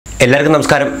എല്ലാവർക്കും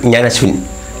നമസ്കാരം. ഞാൻ അശ്വിൻ.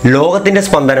 ലോകത്തിൻ്റെ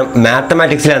സ്പന്ദനം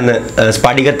മാത്തമാറ്റിക്സിലാണെന്ന്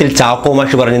സ്ഫടികത്തിൽ ചാക്കോ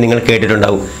മാഷ് പറഞ്ഞ് നിങ്ങൾ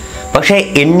കേട്ടിട്ടുണ്ടാവും. പക്ഷേ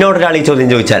എന്നോടൊരാൾ ഈ ചോദ്യം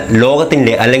ചോദിച്ചാൽ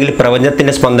ലോകത്തിൻ്റെ അല്ലെങ്കിൽ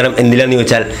പ്രപഞ്ചത്തിൻ്റെ സ്പന്ദനം എന്തിലാണെന്ന്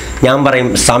ചോദിച്ചാൽ ഞാൻ പറയും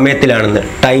സമയത്തിലാണെന്ന്,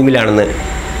 ടൈമിലാണെന്ന്.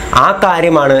 ആ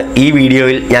കാര്യമാണ് ഈ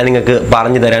വീഡിയോയിൽ ഞാൻ നിങ്ങൾക്ക്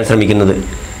പറഞ്ഞു തരാൻ ശ്രമിക്കുന്നത്.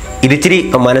 ഇതിച്ചിരി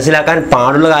മനസ്സിലാക്കാൻ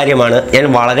പാടുള്ള കാര്യമാണ്. ഞാൻ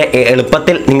വളരെ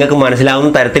എളുപ്പത്തിൽ നിങ്ങൾക്ക്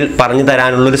മനസ്സിലാവുന്ന തരത്തിൽ പറഞ്ഞു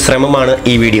തരാനുള്ളൊരു ശ്രമമാണ്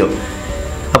ഈ വീഡിയോ.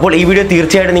 അപ്പോൾ ഈ വീഡിയോ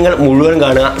തീർച്ചയായിട്ടും നിങ്ങൾ മുഴുവൻ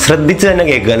കാണുക, ശ്രദ്ധിച്ച് തന്നെ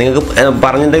കേൾക്കുക. നിങ്ങൾക്ക്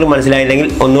പറഞ്ഞെന്തെങ്കിലും മനസ്സിലായില്ലെങ്കിൽ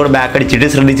ഒന്നുകൂടെ ബാക്ക് അടിച്ചിട്ട്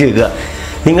ശ്രദ്ധിച്ച് കേൾക്കുക.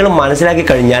 നിങ്ങൾ മനസ്സിലാക്കി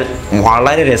കഴിഞ്ഞാൽ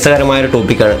വളരെ രസകരമായൊരു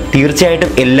ടോപ്പിക്കാണ്.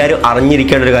 തീർച്ചയായിട്ടും എല്ലാവരും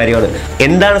അറിഞ്ഞിരിക്കേണ്ട ഒരു കാര്യമാണ്.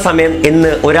 എന്താണ് സമയം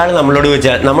എന്ന് ഒരാൾ നമ്മളോട്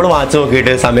ചോദിച്ചാൽ നമ്മൾ വാച്ച്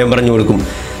നോക്കിയിട്ട് സമയം പറഞ്ഞു കൊടുക്കും.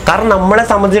 കാരണം നമ്മളെ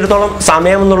സംബന്ധിച്ചിടത്തോളം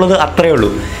സമയം എന്നുള്ളത് അത്രയേ ഉള്ളൂ.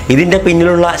 ഇതിൻ്റെ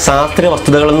പിന്നിലുള്ള ശാസ്ത്രീയ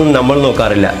വസ്തുതകളൊന്നും നമ്മൾ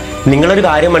നോക്കാറില്ല. നിങ്ങളൊരു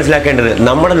കാര്യം മനസ്സിലാക്കേണ്ടത്,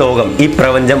 നമ്മുടെ ലോകം, ഈ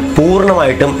പ്രപഞ്ചം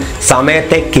പൂർണ്ണമായിട്ടും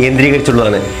സമയത്തെ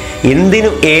കേന്ദ്രീകരിച്ചുള്ളതാണ്.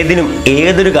 എന്തിനും ഏതിനും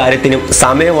ഏതൊരു കാര്യത്തിനും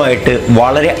സമയമായിട്ട്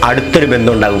വളരെ അടുത്തൊരു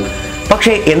ബന്ധമുണ്ടാകും.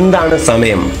 പക്ഷേ എന്താണ്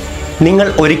സമയം? നിങ്ങൾ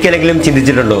ഒരിക്കലെങ്കിലും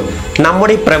ചിന്തിച്ചിട്ടുണ്ടോ?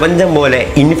 നമ്മുടെ ഈ പ്രപഞ്ചം പോലെ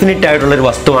ഇൻഫിനിറ്റ് ആയിട്ടുള്ളൊരു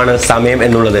വസ്തുവാണ് സമയം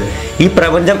എന്നുള്ളത്. ഈ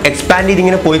പ്രപഞ്ചം എക്സ്പാൻഡ്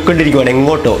ചെയ്തിങ്ങനെ പോയിക്കൊണ്ടിരിക്കുകയാണ്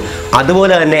എങ്ങോട്ടോ.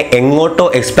 അതുപോലെ തന്നെ എങ്ങോട്ടോ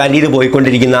എക്സ്പാൻഡ് ചെയ്ത്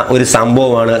പോയിക്കൊണ്ടിരിക്കുന്ന ഒരു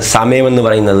സംഭവമാണ് സമയം എന്ന്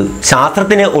പറയുന്നത്.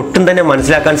 ശാസ്ത്രത്തിന് ഒട്ടും തന്നെ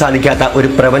മനസ്സിലാക്കാൻ സാധിക്കാത്ത ഒരു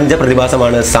പ്രപഞ്ച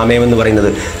പ്രതിഭാസമാണ് സമയം എന്ന്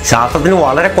പറയുന്നത്. ശാസ്ത്രത്തിന്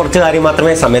വളരെ കുറച്ച് കാര്യം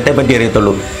മാത്രമേ സമയത്തെ പറ്റി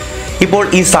അറിയത്തുള്ളൂ. ഇപ്പോൾ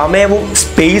ഈ സമയവും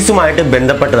സ്പേസുമായിട്ട്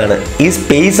ബന്ധപ്പെട്ടതാണ്. ഈ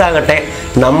സ്പേസ് ആകട്ടെ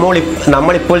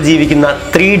നമ്മളിപ്പോൾ ജീവിക്കുന്ന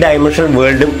 3 ഡയമെൻഷണൽ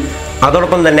വേൾഡും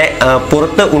അതോടൊപ്പം തന്നെ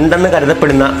പുറത്ത് ഉണ്ടെന്ന്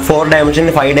കരുതപ്പെടുന്ന 4 ഡയമെൻഷൻ,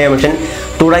 5 ഡയമെൻഷൻ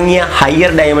തുടങ്ങിയ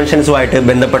ഹയർ ഡയമെൻഷൻസുമായിട്ട്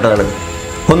ബന്ധപ്പെട്ടതാണ്.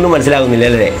 ഒന്നും മനസ്സിലാകുന്നില്ല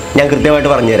അല്ലേ? ഞാൻ കൃത്യമായിട്ട്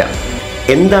പറഞ്ഞുതരാം.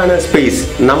 എന്താണ് സ്പേസ്?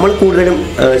 നമ്മൾ കൂടുതലും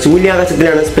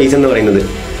ശൂന്യാകാശത്തിലാണ് സ്പേസ് എന്ന് പറയുന്നത്.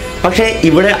 പക്ഷേ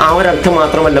ഇവിടെ ആ ഒരു അർത്ഥം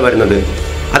മാത്രമല്ല വരുന്നത്.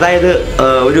 അതായത്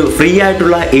ഒരു ഫ്രീ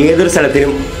ആയിട്ടുള്ള ഏതൊരു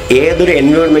സ്ഥലത്തിനും ഏതൊരു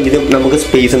എൻവയോൺമെൻറ്റിനും നമുക്ക്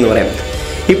സ്പേസ് എന്ന് പറയാം.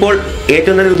 ഇപ്പോൾ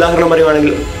ഏറ്റവും നല്ലൊരു ഉദാഹരണം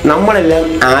പറയുവാണെങ്കിൽ, നമ്മളെല്ലാം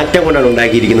ആറ്റം കൊണ്ടാണ്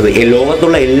ഉണ്ടാക്കിയിരിക്കുന്നത്.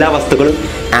 ലോകത്തുള്ള എല്ലാ വസ്തുക്കളും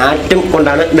ആറ്റം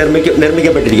കൊണ്ടാണ്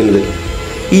നിർമ്മിക്കപ്പെട്ടിരിക്കുന്നത്.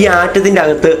 ഈ ആറ്റത്തിൻ്റെ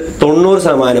അകത്ത്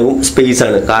 90%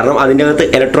 സ്പേസാണ്. കാരണം അതിൻ്റെ അകത്ത്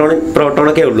ഇലക്ട്രോണും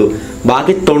പ്രോട്ടോണൊക്കെ ഉള്ളൂ.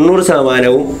 ബാക്കി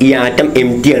 90% ഈ ആറ്റം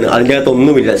എംറ്റിയാണ്. അതിൻ്റെ അകത്ത്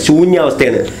ഒന്നുമില്ല,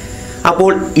 ശൂന്യാവസ്ഥയാണ്.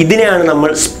 അപ്പോൾ ഇതിനെയാണ് നമ്മൾ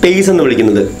സ്പേസ് എന്ന്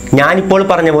വിളിക്കുന്നത്. ഞാനിപ്പോൾ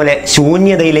പറഞ്ഞ പോലെ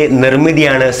ശൂന്യതയിലെ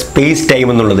നിർമ്മിതിയാണ് സ്പേസ് ടൈം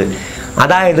എന്നുള്ളത്.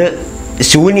 അതായത്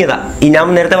ശൂന്യത, ഈ ഞാൻ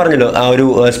നേരത്തെ പറഞ്ഞല്ലോ ഒരു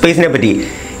സ്പേസിനെ പറ്റി.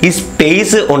 ഈ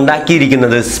സ്പേസ്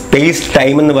ഉണ്ടാക്കിയിരിക്കുന്നത് സ്പേസ്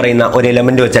ടൈം എന്ന് പറയുന്ന ഒരു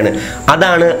എലമെന്റ് വെച്ചാണ്.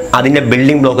 അതാണ് അതിൻ്റെ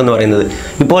ബിൽഡിംഗ് ബ്ലോക്ക് എന്ന് പറയുന്നത്.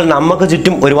 ഇപ്പോൾ നമുക്ക്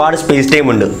ചുറ്റും ഒരുപാട് സ്പേസ് ടൈം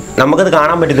ഉണ്ട്. നമുക്കത്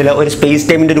കാണാൻ പറ്റത്തില്ല. ഒരു സ്പേസ്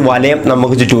ടൈമിൻ്റെ ഒരു വലയം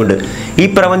നമുക്ക് ചുറ്റുമുണ്ട്. ഈ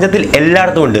പ്രപഞ്ചത്തിൽ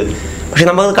എല്ലായിടത്തും ഉണ്ട്. പക്ഷെ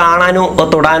നമുക്കത് കാണാനോ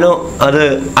തൊടാനോ അത്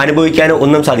അനുഭവിക്കാനോ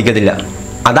ഒന്നും സാധിക്കത്തില്ല.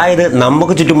 അതായത്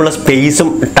നമുക്ക് ചുറ്റുമുള്ള സ്പേസും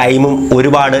ടൈമും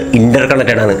ഒരുപാട് ഇന്റർ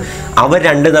കണക്റ്റഡ് ആണ്. അവർ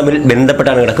രണ്ടും തമ്മിൽ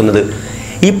ബന്ധപ്പെട്ടാണ് കിടക്കുന്നത്.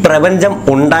 ഈ പ്രപഞ്ചം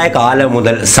ഉണ്ടായ കാലം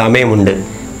മുതൽ സമയമുണ്ട്.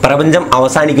 പ്രപഞ്ചം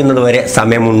അവസാനിക്കുന്നത് വരെ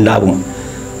സമയമുണ്ടാകും.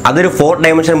 അതൊരു 4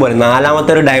 ഡയമെൻഷൻ പോലെ,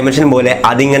 4ാമത്തെ ഒരു ഡയമെൻഷൻ പോലെ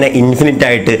അതിങ്ങനെ ഇൻഫിനിറ്റ്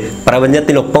ആയിട്ട്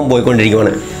പ്രപഞ്ചത്തിനൊപ്പം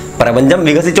പോയിക്കൊണ്ടിരിക്കുകയാണ്. പ്രപഞ്ചം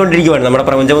വികസിച്ചുകൊണ്ടിരിക്കുകയാണ്. നമ്മുടെ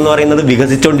പ്രപഞ്ചം എന്ന് പറയുന്നത്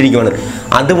വികസിച്ചുകൊണ്ടിരിക്കുകയാണ്.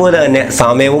 അതുപോലെ തന്നെ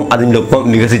സമയവും അതിൻ്റെ ഒപ്പം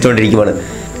വികസിച്ചുകൊണ്ടിരിക്കുകയാണ്.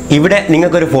 ഇവിടെ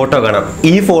നിങ്ങൾക്കൊരു ഫോട്ടോ കാണാം.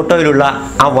 ഈ ഫോട്ടോയിലുള്ള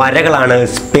ആ വരകളാണ്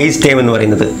സ്പേസ് ടൈം എന്ന്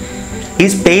പറയുന്നത്. ഈ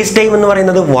സ്പേസ് ടൈം എന്ന്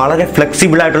പറയുന്നത് വളരെ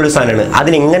ഫ്ലെക്സിബിൾ ആയിട്ടുള്ളൊരു സാധനമാണ്.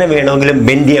 അതിനെങ്ങനെ വേണമെങ്കിലും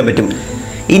ബെൻഡ് ചെയ്യാൻ പറ്റും.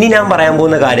 ഇനി ഞാൻ പറയാൻ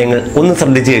പോകുന്ന കാര്യങ്ങൾ ഒന്ന്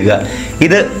ശ്രദ്ധിച്ച് കേൾക്കുക.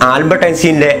 ഇത് ആൽബർട്ട്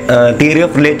ഐൻസ്റ്റീൻ്റെ തിയറി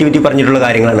ഓഫ് റിലേറ്റിവിറ്റി പറഞ്ഞിട്ടുള്ള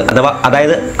കാര്യങ്ങളാണ്.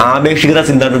 അതായത് ആപേക്ഷികത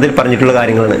സിദ്ധാന്തത്തിൽ പറഞ്ഞിട്ടുള്ള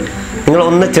കാര്യങ്ങളാണ്. നിങ്ങൾ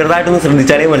ഒന്ന് ചെറുതായിട്ടൊന്ന്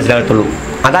ശ്രദ്ധിച്ചാലേ മനസ്സിലാകത്തുള്ളൂ.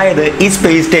 അതായത് ഈ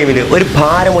സ്പേസ് ടൈമിൽ ഒരു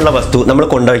ഭാരമുള്ള വസ്തു നമ്മൾ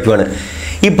കൊണ്ടുവയ്ക്കുവാണ്.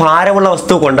 ഈ ഭാരമുള്ള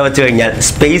വസ്തു കൊണ്ടുവച്ച് കഴിഞ്ഞാൽ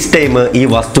സ്പേസ് ടൈം ഈ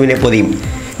വസ്തുവിനെ പൊതിയും.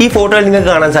 ഈ ഫോട്ടോയിൽ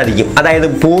നിങ്ങൾക്ക് കാണാൻ സാധിക്കും. അതായത്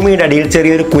ഭൂമിയുടെ അടിയിൽ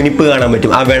ചെറിയൊരു കുനിപ്പ് കാണാൻ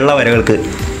പറ്റും ആ വെള്ള വരകൾക്ക്.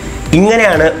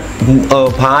 ഇങ്ങനെയാണ്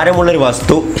ഭാരമുള്ളൊരു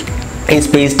വസ്തു ഈ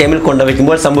സ്പേസ് ടൈമിൽ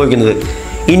കൊണ്ടുവയ്ക്കുമ്പോൾ സംഭവിക്കുന്നത്.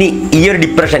 ഇനി ഈ ഒരു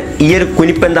ഡിപ്രഷൻ, ഈ ഒരു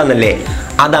കുനിപ്പ് എന്താണെന്നല്ലേ?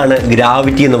 അതാണ്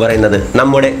ഗ്രാവിറ്റി എന്ന് പറയുന്നത്,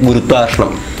 നമ്മുടെ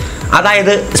ഗുരുത്വാകർഷണം.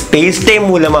 അതായത് സ്പേസ് ടൈം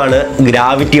മൂലമാണ്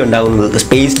ഗ്രാവിറ്റി ഉണ്ടാകുന്നത്.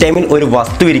 സ്പേസ് ടൈമിൽ ഒരു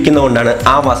വസ്തു ഇരിക്കുന്നതുകൊണ്ടാണ്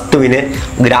ആ വസ്തുവിന്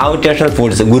ഗ്രാവിറ്റേഷണൽ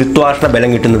ഫോഴ്സ്, ഗുരുത്വാകർഷണ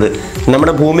ബലം കിട്ടുന്നത്.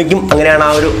 നമ്മുടെ ഭൂമിക്കും അങ്ങനെയാണ്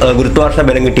ആ ഒരു ഗുരുത്വാകർഷണ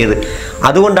ബലം കിട്ടിയത്.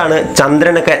 അതുകൊണ്ടാണ്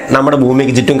ചന്ദ്രനൊക്കെ നമ്മുടെ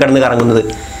ഭൂമിക്ക് ചുറ്റും കിടന്ന് കറങ്ങുന്നത്.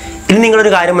 ഇനി നിങ്ങളൊരു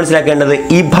കാര്യം മനസ്സിലാക്കേണ്ടത്,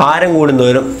 ഈ ഭാരം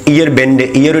കൂടുന്തോറും ഈ ഒരു ബെൻഡ്,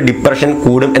 ഈ ഒരു ഡിപ്രഷൻ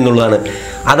കൂടും എന്നുള്ളതാണ്.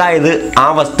 അതായത് ആ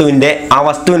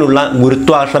വസ്തുവിനുള്ള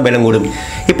ഗുരുത്വാകർഷണ ബലം കൂടും.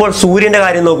 ഇപ്പോൾ സൂര്യൻ്റെ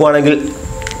കാര്യം നോക്കുവാണെങ്കിൽ,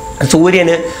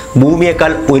 സൂര്യന്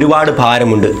ഭൂമിയേക്കാൾ ഒരുപാട്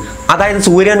ഭാരമുണ്ട്. അതായത്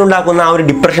സൂര്യൻ ഉണ്ടാക്കുന്ന ആ ഒരു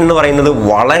ഡിപ്രഷൻ എന്ന് പറയുന്നത്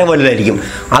വളരെ വലുതായിരിക്കും.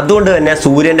 അതുകൊണ്ട് തന്നെ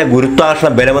സൂര്യൻ്റെ ഗുരുത്വാകർഷണ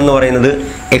ബലം എന്ന് പറയുന്നത്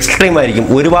എക്സ്ട്രീം ആയിരിക്കും,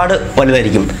 ഒരുപാട്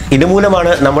വലുതായിരിക്കും.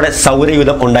 ഇതുമൂലമാണ് നമ്മുടെ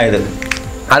സൗരയൂഥം ഉണ്ടായത്.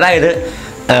 അതായത്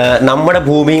നമ്മുടെ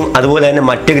ഭൂമിയും അതുപോലെ തന്നെ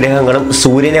മറ്റ് ഗ്രഹങ്ങളും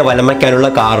സൂര്യനെ വലം വയ്ക്കാനുള്ള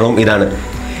കാരണവും ഇതാണ്.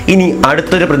 ഇനി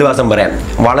അടുത്തൊരു പ്രതിഭാസം പറയാം.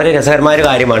 വളരെ രസകരമായ ഒരു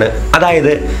കാര്യമാണ്.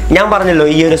 അതായത് ഞാൻ പറഞ്ഞല്ലോ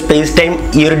ഈ ഒരു സ്പേസ് ടൈം,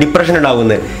 ഈ ഒരു ഡിപ്രഷൻ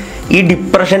ഉണ്ടാകുന്നത്. ഈ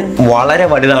ഡിപ്രഷൻ വളരെ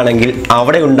വലുതാണെങ്കിൽ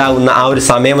അവിടെ ഉണ്ടാകുന്ന ആ ഒരു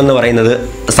സമയം എന്ന് പറയുന്നത്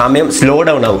സമയം സ്ലോ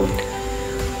ഡൗൺ ആവും.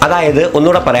 അതായത്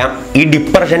ഒന്നുകൂടെ പറയാം, ഈ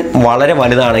ഡിപ്രഷൻ വളരെ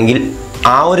വലുതാണെങ്കിൽ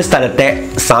ആ ഒരു സ്ഥലത്തെ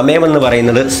സമയം എന്ന്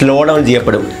പറയുന്നത് സ്ലോ ഡൗൺ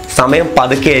ചെയ്യപ്പെടും. സമയം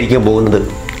പതുക്കെ ആയിരിക്കും പോകുന്നത്.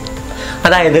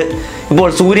 അതായത് ഇപ്പോൾ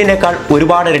സൂര്യനേക്കാൾ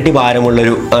ഒരുപാട് ഇരട്ടി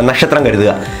ഭാരമുള്ളൊരു നക്ഷത്രം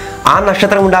കരുതുക. ആ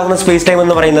നക്ഷത്രം ഉണ്ടാകുന്ന സ്പേസ് ടൈം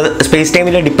എന്ന് പറയുന്നത്, സ്പേസ്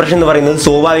ടൈമിലെ ഡിപ്രഷൻ എന്ന് പറയുന്നത്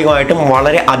സ്വാഭാവികമായിട്ടും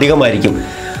വളരെ അധികമായിരിക്കും.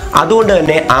 അതുകൊണ്ട്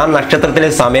തന്നെ ആ നക്ഷത്രത്തിലെ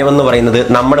സമയം എന്ന് പറയുന്നത്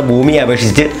നമ്മുടെ ഭൂമിയെ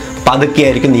അപേക്ഷിച്ച്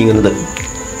പതുക്കെയായിരിക്കും നീങ്ങുന്നത്.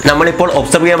 നമ്മളിപ്പോൾ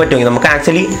ഒബ്സർവ് ചെയ്യാൻ പറ്റുമെങ്കിൽ, നമുക്ക്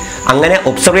ആക്ച്വലി അങ്ങനെ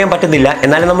ഒബ്സർവ് ചെയ്യാൻ പറ്റുന്നില്ല,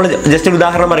 എന്നാലും നമ്മൾ ജസ്റ്റ് ഒരു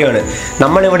ഉദാഹരണം പറയുകയാണ്.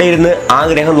 നമ്മളിവിടെ ഇരുന്ന് ആ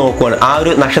ഗ്രഹം നോക്കുകയാണ്, ആ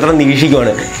ഒരു നക്ഷത്രം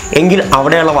നിരീക്ഷിക്കുകയാണ് എങ്കിൽ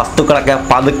അവിടെയുള്ള വസ്തുക്കളൊക്കെ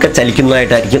പതുക്കെ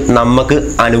ചലിക്കുന്നതായിട്ടായിരിക്കും നമുക്ക്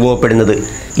അനുഭവപ്പെടുന്നത്.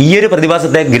 ഈ ഒരു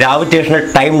പ്രതിഭാസത്തെ ഗ്രാവിറ്റേഷണൽ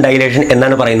ടൈം ഡൈലേഷൻ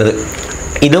എന്നാണ് പറയുന്നത്.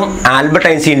 ഇതും ആൽബർട്ട്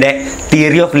ഐൻസ്റ്റീൻ്റെ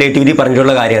തിയറി ഓഫ് റിലേറ്റിവിറ്റി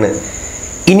പറഞ്ഞിട്ടുള്ള കാര്യമാണ്.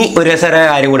 ഇനി ഒരു രസകരമായ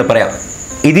കാര്യം കൂടെ പറയാം.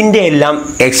 ഇതിൻ്റെ എല്ലാം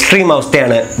എക്സ്ട്രീം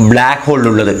അവസ്ഥയാണ് ബ്ലാക്ക്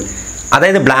ഹോളിലുള്ളത്.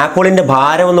 അതായത് ബ്ലാക്ക് ഹോളിൻ്റെ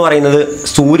ഭാരം എന്ന് പറയുന്നത്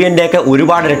സൂര്യൻ്റെയൊക്കെ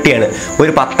ഒരുപാട് ഇരട്ടിയാണ്.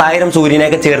 ഒരു 10,000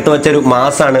 സൂര്യനെയൊക്കെ ചേർത്ത് വെച്ചൊരു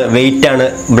മാസാണ്, വെയിറ്റാണ്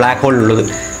ബ്ലാക്ക് ഹോളിലുള്ളത്.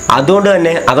 അതുകൊണ്ട്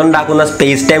തന്നെ അതുണ്ടാക്കുന്ന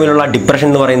സ്പേസ് ടൈമിലുള്ള ഡിപ്രഷൻ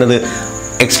എന്ന് പറയുന്നത്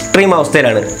എക്സ്ട്രീം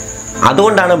അവസ്ഥയിലാണ്.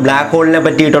 അതുകൊണ്ടാണ് ബ്ലാക്ക് ഹോളിനെ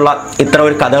പറ്റിയിട്ടുള്ള ഇത്ര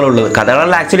ഒരു കഥകളുള്ളത്.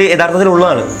 കഥകളെല്ലാം ആക്ച്വലി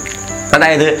യഥാർത്ഥത്തിലുള്ളതാണ്.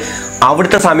 അതായത്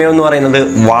അവിടുത്തെ സമയം എന്ന് പറയുന്നത്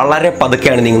വളരെ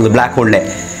പതുക്കെയാണ് നീങ്ങുന്നത് ബ്ലാക്ക് ഹോളിലെ.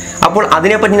 അപ്പോൾ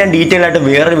അതിനെപ്പറ്റി ഞാൻ ഡീറ്റെയിൽ ആയിട്ട്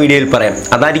വേറൊരു വീഡിയോയിൽ പറയാം.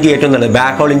 അതായിരിക്കും ഏറ്റവും നല്ലത്.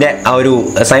 ബ്ലാക്ക് ഹോളിൻ്റെ ആ ഒരു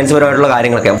സയൻസ് പരമായിട്ടുള്ള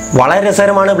കാര്യങ്ങളൊക്കെ വളരെ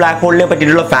രസകരമാണ്. ബ്ലാക്ക് ഹോളിനെ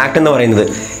പറ്റിയിട്ടുള്ള ഫാക്ട് എന്ന് പറയുന്നത്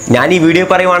ഞാൻ ഈ വീഡിയോ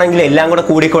പറയുവാണെങ്കിൽ എല്ലാം കൂടെ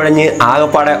കൂടിക്കുഴഞ്ഞ്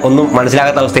ആകെപ്പാടെ ഒന്നും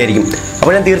മനസ്സിലാകാത്ത അവസ്ഥയായിരിക്കും.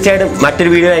 അപ്പോൾ ഞാൻ തീർച്ചയായിട്ടും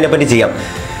മറ്റൊരു വീഡിയോ അതിനെപ്പറ്റി ചെയ്യാം.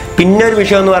 പിന്നെ ഒരു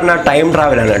വിഷയം എന്ന് പറഞ്ഞാൽ ടൈം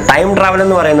ട്രാവലാണ്. ടൈം ട്രാവൽ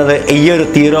എന്ന് പറയുന്നത് ഈ ഒരു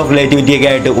തിയറി ഓഫ് റിലേറ്റിവിറ്റി ഒക്കെ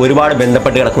ആയിട്ട് ഒരുപാട്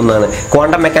ബന്ധപ്പെട്ട് കിടക്കുന്നതാണ്.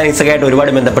 ക്വാണ്ടം മെക്കാനിക്സ് ഒക്കെ ആയിട്ട്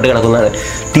ഒരുപാട് ബന്ധപ്പെട്ട് കിടക്കുന്നതാണ്.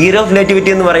 തിയറി ഓഫ്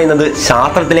റിലേറ്റിവിറ്റി എന്ന് പറയുന്നത്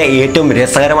ശാസ്ത്രത്തിലെ ഏറ്റവും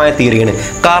രസകരമായ തിയറിയാണ്.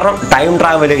 കാരണം ടൈം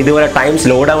ട്രാവൽ, ഇതുപോലെ ടൈം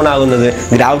സ്ലോ ഡൗൺ ആകുന്നത്,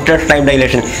 ഗ്രാവിറ്റേഷണൽ ടൈം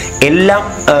ഡൈലേഷൻ എല്ലാം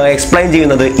എക്സ്പ്ലെയിൻ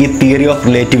ചെയ്യുന്നത് ഈ തിയറി ഓഫ്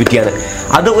റിലേറ്റിവിറ്റിയാണ്.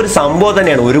 അത് ഒരു സംഭവം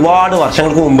തന്നെയാണ്. ഒരുപാട്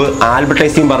വർഷങ്ങൾക്ക് മുമ്പ് ആൽബർട്ട്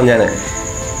ഐൻസ്റ്റീൻ പറഞ്ഞാണ്.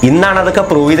 ഇന്നാണ് അതൊക്കെ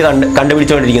പ്രൂവ് ചെയ്ത്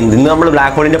കണ്ടുപിടിച്ചുകൊണ്ടിരിക്കുന്നത്. ഇന്ന് നമ്മൾ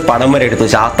ബ്ലാക്ക് ഹോളിൻ്റെ പടം വരെ എടുത്തു.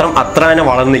 ശാസ്ത്രം അത്ര തന്നെ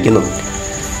വളർന്നു നിൽക്കുന്നു.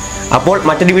 അപ്പോൾ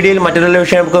മറ്റൊരു വീഡിയോയിൽ മറ്റൊരു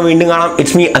വിഷയം നമുക്ക് വീണ്ടും കാണാം.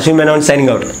 It's me Ashwin Menon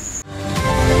signing out.